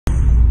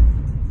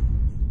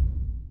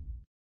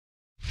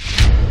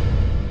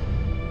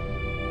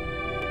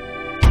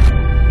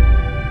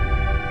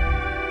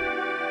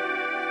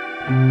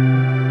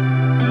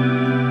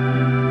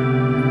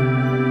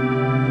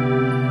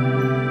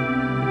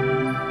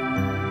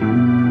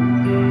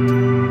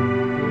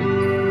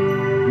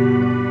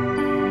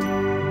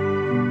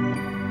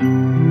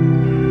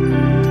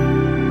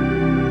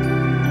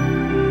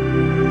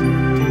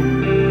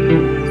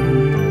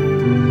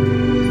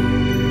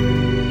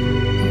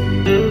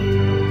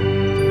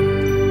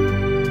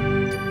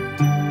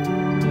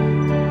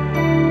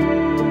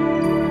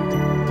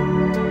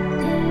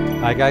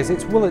Hi guys,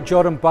 it's Will at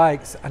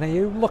Jordanbikes, and are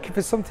you looking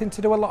for something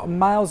to do a lot of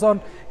miles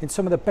on in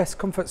some of the best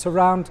comforts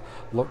around?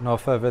 Look no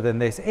further than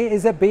this. It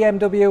is a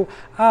BMW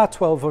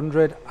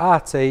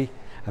R1200RT,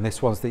 and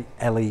this one's the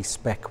LE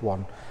spec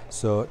one.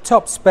 So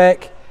top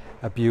spec,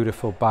 a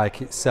beautiful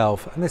bike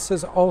itself, and this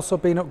has also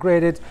been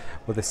upgraded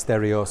with a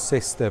stereo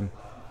system.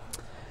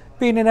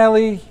 Being an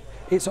LE,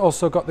 it's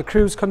also got the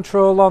cruise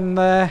control on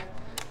there,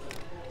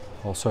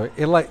 also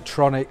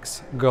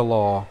electronics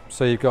galore.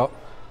 So you've got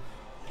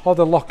all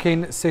the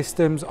locking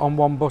systems on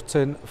one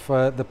button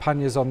for the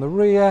panniers on the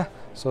rear,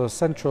 so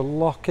central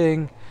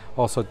locking,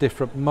 also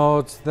different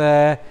modes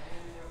there.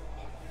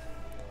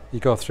 You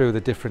go through the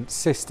different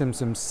systems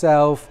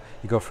themselves,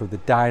 you go through the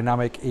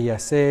dynamic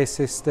ESA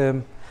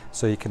system,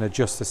 so you can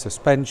adjust the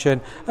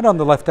suspension, and on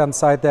the left hand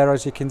side there,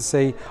 as you can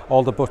see,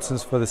 all the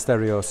buttons for the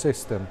stereo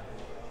system.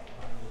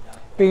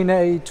 Being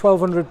a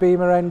 1200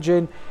 Beamer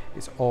engine,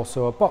 it's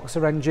also a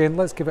boxer engine.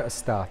 Let's give it a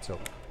start up.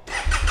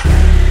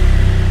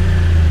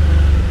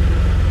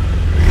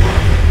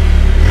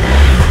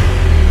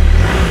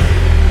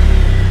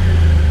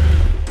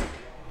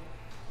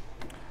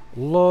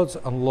 Loads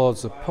and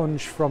loads of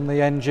punch from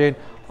the engine.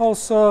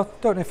 Also,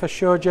 don't know if I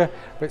showed you,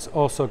 but it's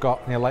also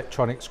got an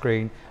electronic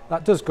screen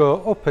that does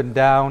go up and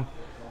down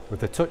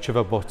with the touch of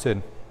a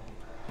button.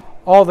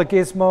 All the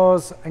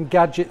gizmos and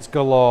gadgets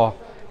galore.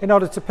 In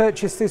order to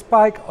purchase this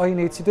bike, all you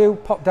need to do,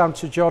 pop down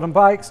to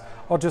Jordanbikes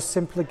or just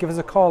simply give us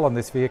a call on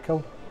this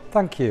vehicle.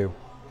 Thank you.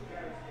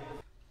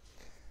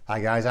 Hi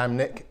guys, I'm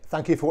Nick.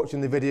 Thank you for watching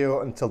the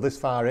video until this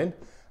far in.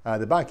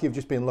 The bike you've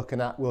just been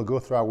looking at will go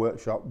through our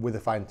workshop with a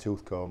fine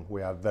tooth comb.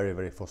 We are very,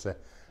 very fussy,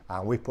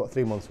 and we put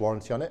 3 months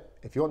warranty on it.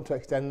 If you want to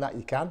extend that,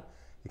 you can.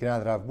 You can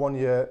either have 1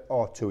 year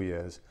or 2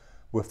 years.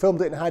 We've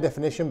filmed it in high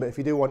definition, but if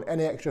you do want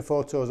any extra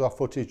photos or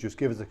footage, just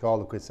give us a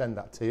call, we can send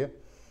that to you.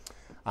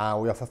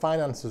 We offer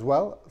finance as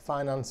well,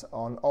 finance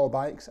on all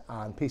bikes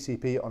and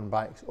PCP on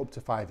bikes up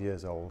to 5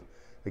 years old.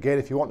 Again,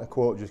 if you want a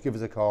quote, just give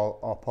us a call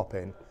or pop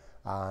in,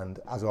 and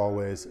as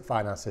always,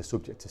 finance is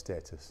subject to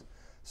status.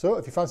 So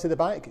if you fancy the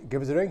bike,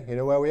 give us a ring, you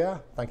know where we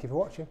are. Thank you for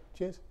watching.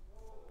 Cheers.